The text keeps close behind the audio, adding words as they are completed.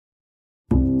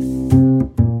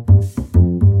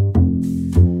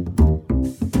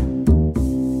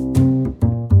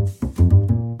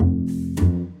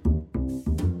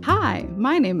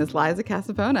name is Liza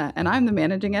Casabona, and I'm the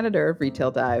managing editor of Retail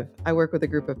Dive. I work with a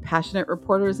group of passionate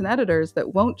reporters and editors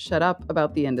that won't shut up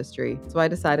about the industry, so I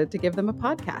decided to give them a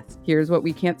podcast. Here's what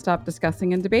we can't stop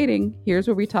discussing and debating. Here's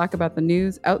where we talk about the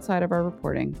news outside of our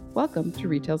reporting. Welcome to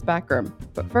Retail's Backroom.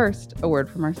 But first, a word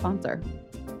from our sponsor.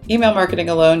 Email marketing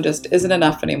alone just isn't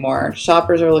enough anymore.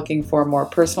 Shoppers are looking for a more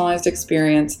personalized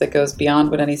experience that goes beyond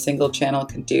what any single channel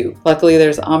can do. Luckily,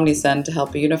 there's OmniSend to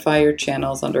help unify your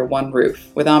channels under one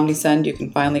roof. With OmniSend, you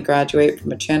can finally graduate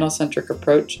from a channel-centric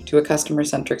approach to a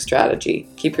customer-centric strategy.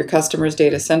 Keep your customers'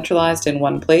 data centralized in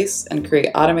one place and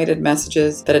create automated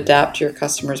messages that adapt to your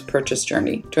customers' purchase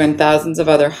journey. Join thousands of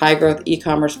other high-growth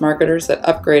e-commerce marketers that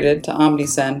upgraded to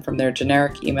OmniSend from their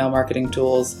generic email marketing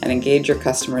tools and engage your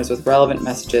customers with relevant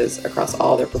messages across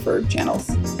all their preferred channels.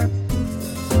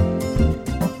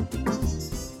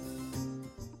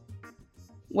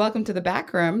 Welcome to the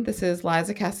Backroom. This is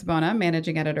Liza Casabona,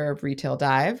 managing editor of Retail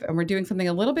Dive, and we're doing something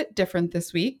a little bit different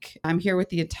this week. I'm here with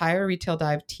the entire Retail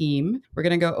Dive team. We're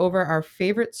going to go over our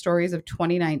favorite stories of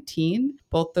 2019,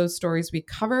 both those stories we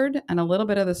covered and a little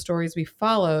bit of the stories we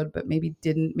followed, but maybe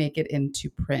didn't make it into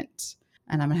print.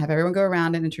 And I'm going to have everyone go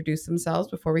around and introduce themselves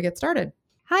before we get started.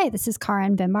 Hi, this is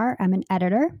Karin Bimbar. I'm an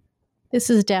editor. This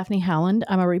is Daphne Howland.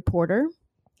 I'm a reporter.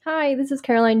 Hi, this is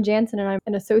Caroline Jansen, and I'm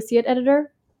an associate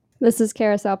editor. This is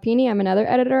Kara Salpini. I'm another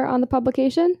editor on the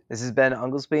publication. This is Ben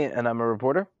Unglesby, and I'm a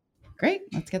reporter. Great.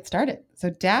 Let's get started. So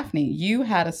Daphne, you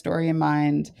had a story in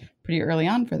mind pretty early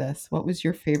on for this. What was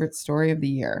your favorite story of the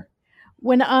year?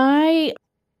 When I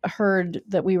heard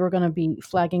that we were going to be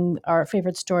flagging our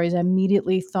favorite stories, I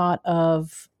immediately thought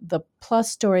of the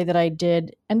Plus story that I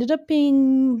did. Ended up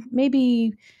being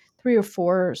maybe 3 or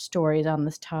 4 stories on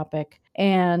this topic.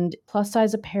 And plus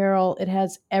size apparel, it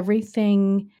has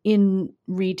everything in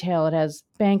retail. It has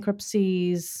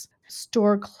bankruptcies,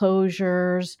 store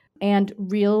closures, and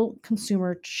real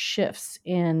consumer shifts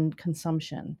in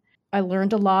consumption. I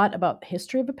learned a lot about the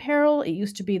history of apparel. It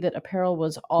used to be that apparel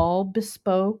was all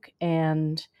bespoke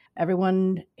and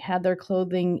everyone had their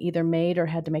clothing either made or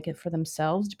had to make it for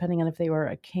themselves, depending on if they were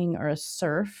a king or a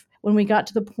serf. When we got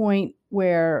to the point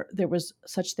where there was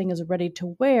such thing as a ready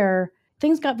to wear,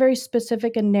 things got very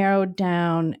specific and narrowed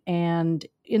down. And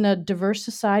in a diverse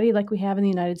society like we have in the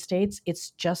United States,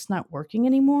 it's just not working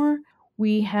anymore.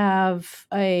 We have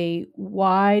a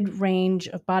wide range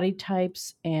of body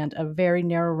types and a very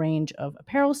narrow range of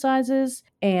apparel sizes.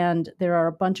 And there are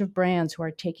a bunch of brands who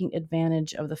are taking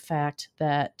advantage of the fact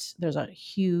that there's a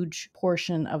huge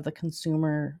portion of the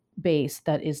consumer base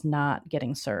that is not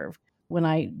getting served. When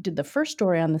I did the first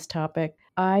story on this topic,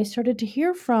 I started to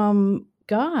hear from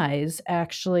guys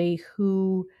actually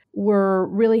who were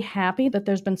really happy that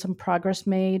there's been some progress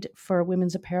made for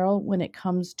women's apparel when it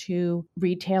comes to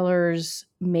retailers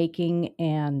making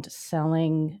and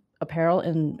selling apparel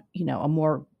in, a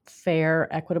more fair,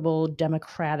 equitable,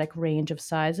 democratic range of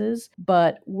sizes.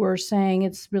 But we're saying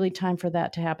it's really time for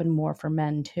that to happen more for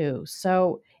men too.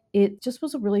 So it just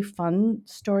was a really fun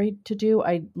story to do.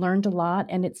 I learned a lot,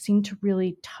 and it seemed to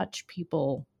really touch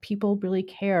people. People really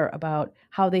care about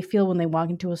how they feel when they walk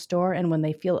into a store and when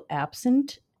they feel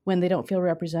absent, when they don't feel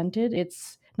represented.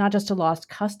 It's not just a lost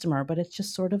customer, but it's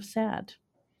just sort of sad.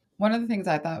 One of the things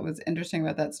I thought was interesting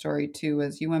about that story, too,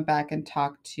 was you went back and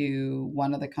talked to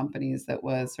one of the companies that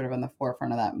was sort of on the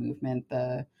forefront of that movement,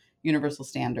 the Universal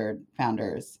Standard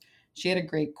founders. She had a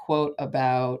great quote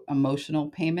about emotional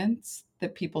payments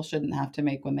that people shouldn't have to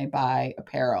make when they buy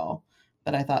apparel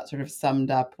that I thought sort of summed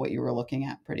up what you were looking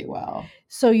at pretty well.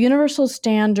 So Universal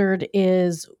Standard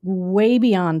is way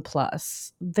beyond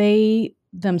plus. They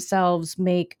themselves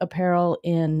make apparel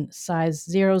in size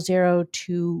 00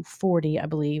 to 40, I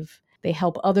believe. They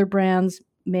help other brands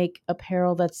make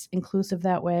apparel that's inclusive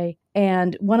that way.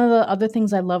 And one of the other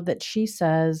things I love that she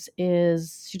says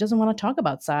is she doesn't want to talk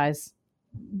about size.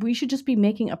 We should just be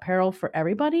making apparel for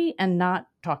everybody and not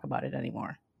talk about it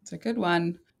anymore. It's a good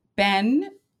one. Ben,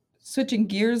 switching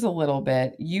gears a little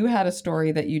bit, you had a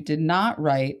story that you did not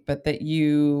write, but that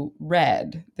you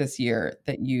read this year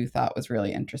that you thought was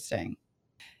really interesting.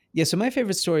 Yeah, so my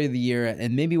favorite story of the year,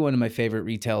 and maybe one of my favorite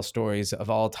retail stories of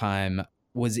all time,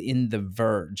 was in The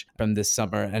Verge from this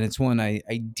summer. And it's one I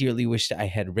dearly wished I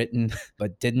had written,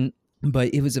 but didn't.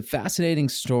 But it was a fascinating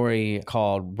story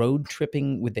called Road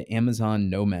Tripping with the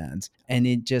Amazon Nomads. And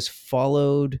it just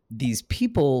followed these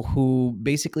people who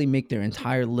basically make their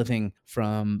entire living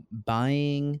from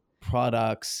buying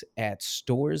products at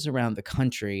stores around the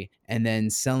country and then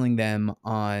selling them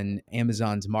on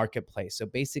Amazon's marketplace. So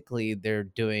basically, they're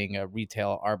doing a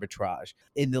retail arbitrage.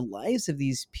 And the lives of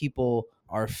these people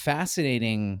are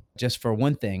fascinating just for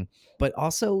one thing, but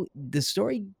also the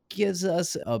story gives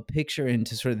us a picture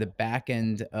into sort of the back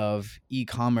end of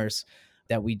e-commerce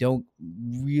that we don't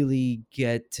really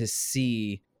get to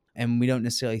see and we don't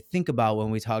necessarily think about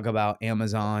when we talk about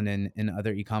Amazon and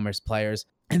other e-commerce players.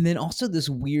 And then also this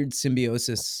weird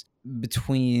symbiosis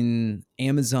between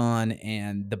Amazon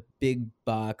and the big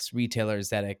box retailers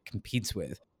that it competes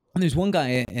with. And there's one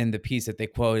guy in the piece that they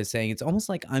quote as saying, it's almost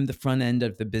like I'm the front end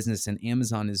of the business and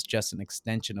Amazon is just an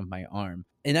extension of my arm.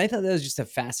 And I thought that was just a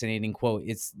fascinating quote.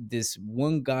 It's this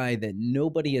one guy that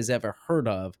nobody has ever heard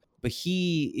of, but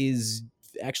he is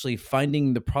actually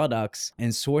finding the products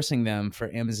and sourcing them for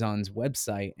Amazon's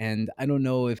website. And I don't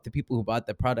know if the people who bought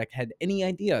the product had any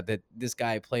idea that this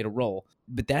guy played a role,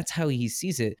 but that's how he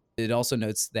sees it. It also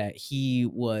notes that he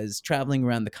was traveling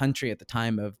around the country at the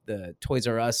time of the Toys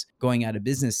R Us going out of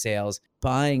business sales,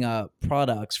 buying up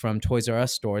products from Toys R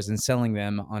Us stores and selling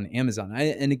them on Amazon.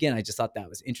 And again, I just thought that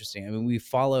was interesting. I mean, we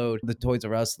followed the Toys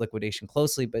R Us liquidation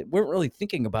closely, but weren't really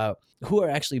thinking about who are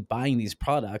actually buying these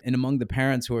products. And among the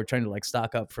parents who are trying to like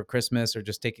stock up for Christmas or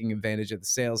just taking advantage of the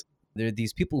sales, there are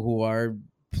these people who are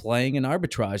playing an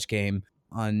arbitrage game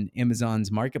on Amazon's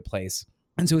marketplace.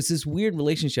 And so it's this weird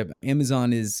relationship.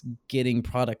 Amazon is getting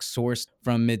products sourced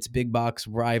from its big box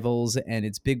rivals, and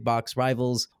its big box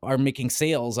rivals are making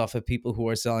sales off of people who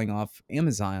are selling off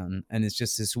Amazon. And it's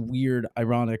just this weird,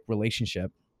 ironic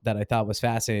relationship that I thought was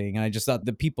fascinating. And I just thought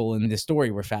the people in this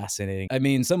story were fascinating. I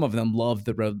mean, some of them love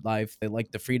the road life. They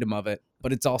like the freedom of it,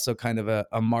 but it's also kind of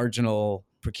a marginal,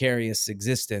 precarious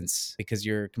existence because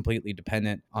you're completely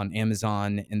dependent on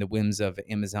Amazon and the whims of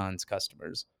Amazon's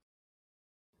customers.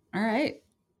 All right.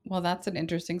 Well, that's an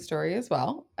interesting story as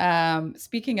well.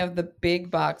 Speaking of the big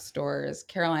box stores,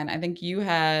 Caroline, I think you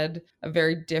had a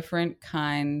very different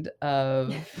kind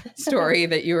of story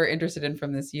that you were interested in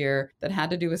from this year that had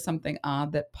to do with something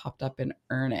odd that popped up in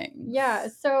earnings. Yeah,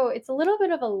 so it's a little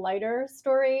bit of a lighter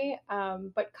story,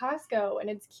 but Costco in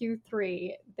its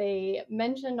Q3, they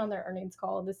mentioned on their earnings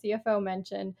call, the CFO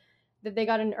mentioned that they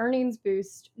got an earnings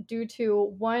boost due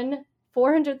to one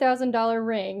 $400,000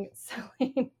 ring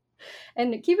selling.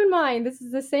 And keep in mind, this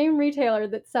is the same retailer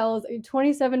that sells a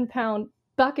 27-pound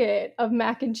bucket of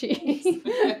mac and cheese.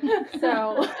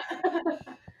 So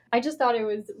I just thought it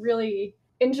was really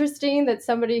interesting that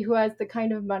somebody who has the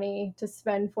kind of money to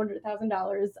spend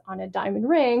 $400,000 on a diamond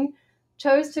ring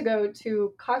chose to go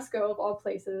to Costco of all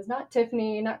places, not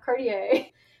Tiffany, not Cartier,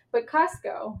 but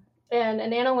Costco. And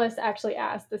an analyst actually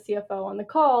asked the CFO on the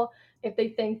call if they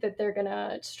think that they're going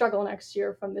to struggle next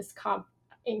year from this comp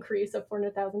increase of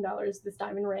 $400,000, this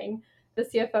diamond ring. The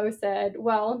CFO said,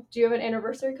 well, do you have an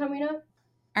anniversary coming up?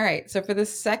 All right. So for the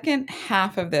second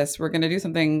half of this, we're going to do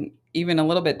something even a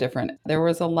little bit different. There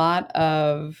was a lot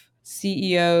of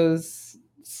CEOs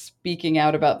speaking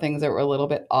out about things that were a little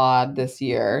bit odd this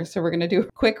year. So we're going to do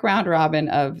a quick round robin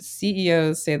of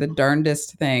CEOs say the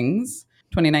darndest things,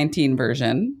 2019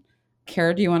 version.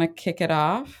 Kara, do you want to kick it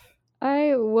off?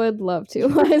 I would love to,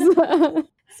 Liza.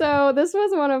 So this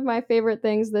was one of my favorite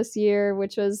things this year,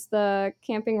 which was the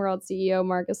Camping World CEO,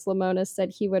 Marcus Lemonis, said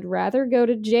he would rather go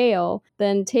to jail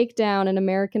than take down an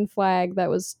American flag that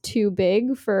was too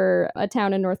big for a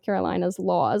town in North Carolina's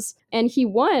laws. And he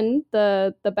won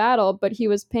the battle, but he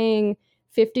was paying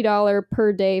 $50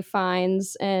 per day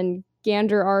fines, and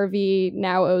Gander RV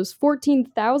now owes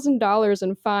 $14,000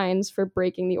 in fines for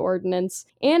breaking the ordinance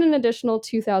and an additional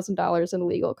 $2,000 in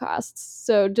legal costs.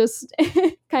 So just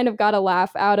kind of got a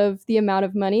laugh out of the amount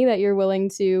of money that you're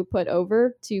willing to put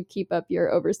over to keep up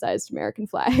your oversized American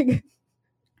flag.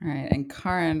 All right. And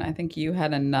Karin, I think you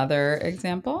had another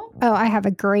example. Oh, I have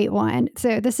a great one.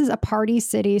 So this is a Party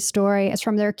City story. It's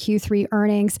from their Q3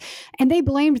 earnings. And they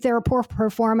blamed their poor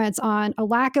performance on a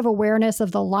lack of awareness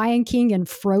of The Lion King and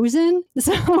Frozen.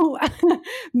 So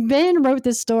Ben wrote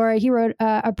this story. He wrote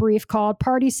a brief called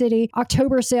Party City,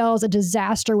 October Sales, a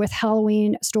Disaster with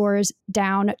Halloween Stores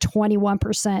Down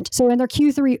 21%. So in their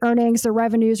Q3 earnings, the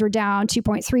revenues were down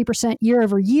 2.3% year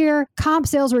over year. Comp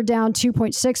sales were down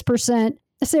 2.6%.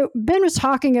 So Ben was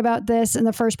talking about this in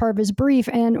the first part of his brief,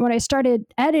 and when I started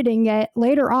editing it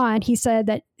later on, he said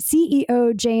that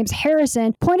CEO James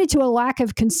Harrison pointed to a lack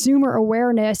of consumer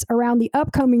awareness around the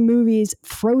upcoming movies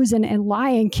Frozen and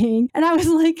Lion King. And I was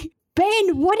like,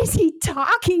 Ben, what is he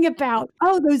talking about?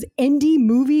 Oh, those indie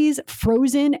movies,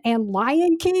 Frozen and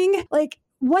Lion King? Like,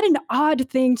 what an odd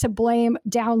thing to blame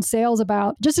down sales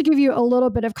about. Just to give you a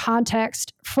little bit of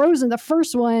context, Frozen, the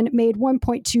first one, made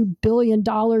 $1.2 billion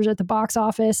at the box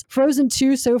office. Frozen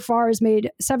 2 so far has made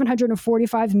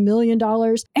 $745 million.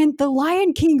 And the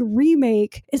Lion King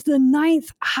remake is the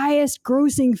 9th highest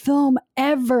grossing film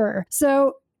ever.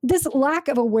 So this lack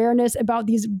of awareness about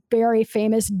these very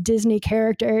famous Disney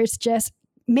characters just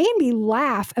made me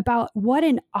laugh about what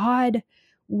an odd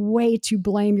way to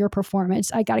blame your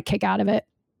performance. I got a kick out of it.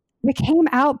 It came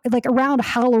out like around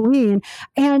Halloween.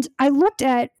 And I looked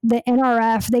at the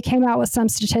NRF. They came out with some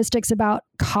statistics about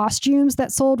costumes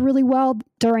that sold really well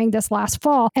during this last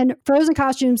fall. And Frozen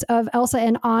costumes of Elsa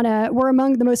and Anna were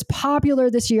among the most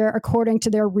popular this year, according to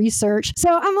their research. So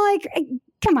I'm like,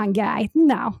 come on, guy.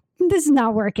 No, this is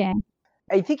not working.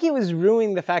 I think he was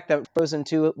ruining the fact that Frozen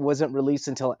 2 wasn't released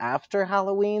until after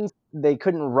Halloween. They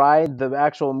couldn't ride the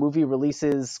actual movie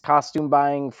releases, costume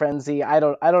buying frenzy. I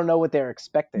don't know what they're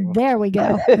expecting. There we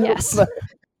go. Yes.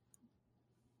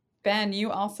 Ben,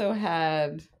 you also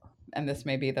had, and this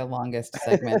may be the longest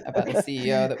segment about a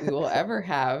CEO that we will ever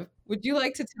have. Would you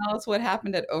like to tell us what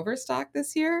happened at Overstock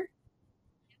this year?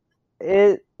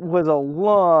 It was a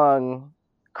long,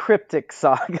 cryptic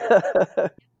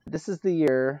saga. This is the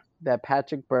year that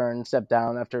Patrick Byrne stepped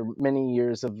down after many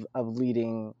years of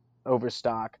leading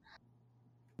Overstock.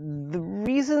 The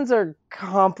reasons are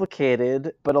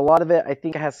complicated, but a lot of it, I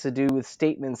think, has to do with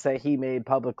statements that he made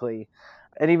publicly.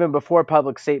 And even before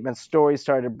public statements, stories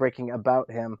started breaking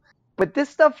about him. But this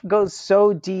stuff goes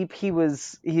so deep.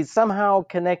 He's somehow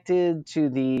connected to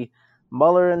the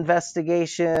Mueller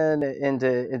investigation,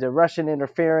 into Russian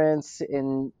interference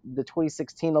in the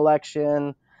 2016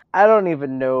 election. I don't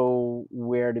even know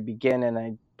where to begin, and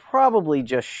I probably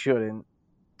just shouldn't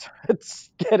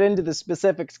get into the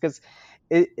specifics because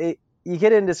you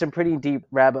get into some pretty deep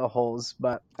rabbit holes.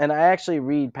 And I actually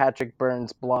read Patrick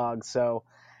Byrne's blog, so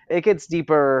it gets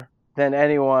deeper than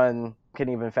anyone can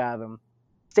even fathom.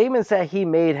 Statements that he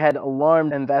made had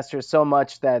alarmed investors so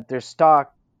much that their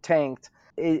stock tanked.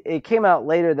 It came out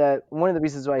later that one of the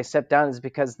reasons why he stepped down is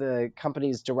because the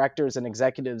company's directors and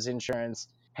executives insurance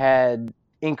had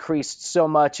increased so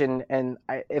much, and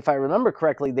if I remember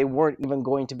correctly, they weren't even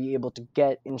going to be able to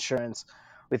get insurance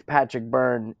with Patrick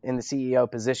Byrne in the CEO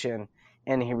position,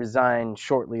 and he resigned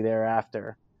shortly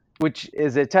thereafter, which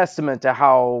is a testament to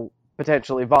how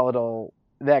potentially volatile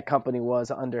that company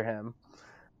was under him.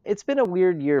 It's been a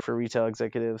weird year for retail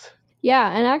executives.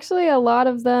 Yeah, and actually a lot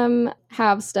of them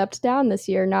have stepped down this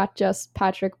year, not just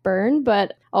Patrick Byrne,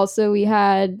 but also we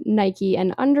had Nike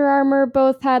and Under Armour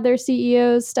both had their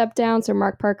CEOs step down. So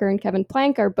Mark Parker and Kevin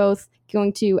Plank are both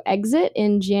going to exit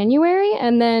in January.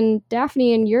 And then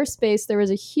Daphne, in your space, there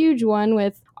was a huge one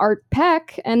with Art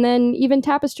Peck and then even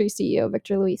Tapestry CEO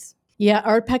Victor Luis. Yeah,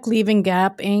 Art Peck leaving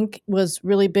Gap Inc. was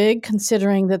really big,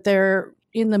 considering that they're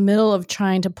in the middle of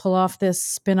trying to pull off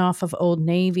this spinoff of Old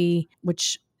Navy,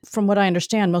 which, from what I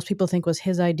understand, most people think was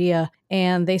his idea.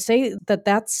 And they say that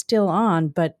that's still on,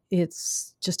 but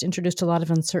it's just introduced a lot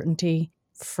of uncertainty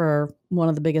for one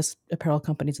of the biggest apparel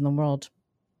companies in the world.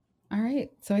 All right.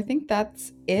 So I think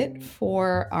that's it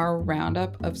for our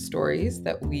roundup of stories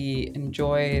that we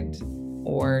enjoyed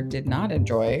or did not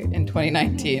enjoy in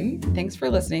 2019. Thanks for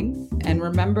listening. And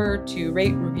remember to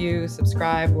rate, review,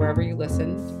 subscribe wherever you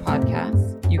listen to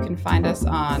podcasts. You can find us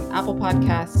on Apple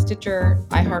Podcasts, Stitcher,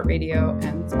 iHeartRadio,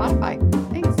 and Spotify.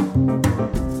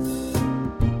 Thanks.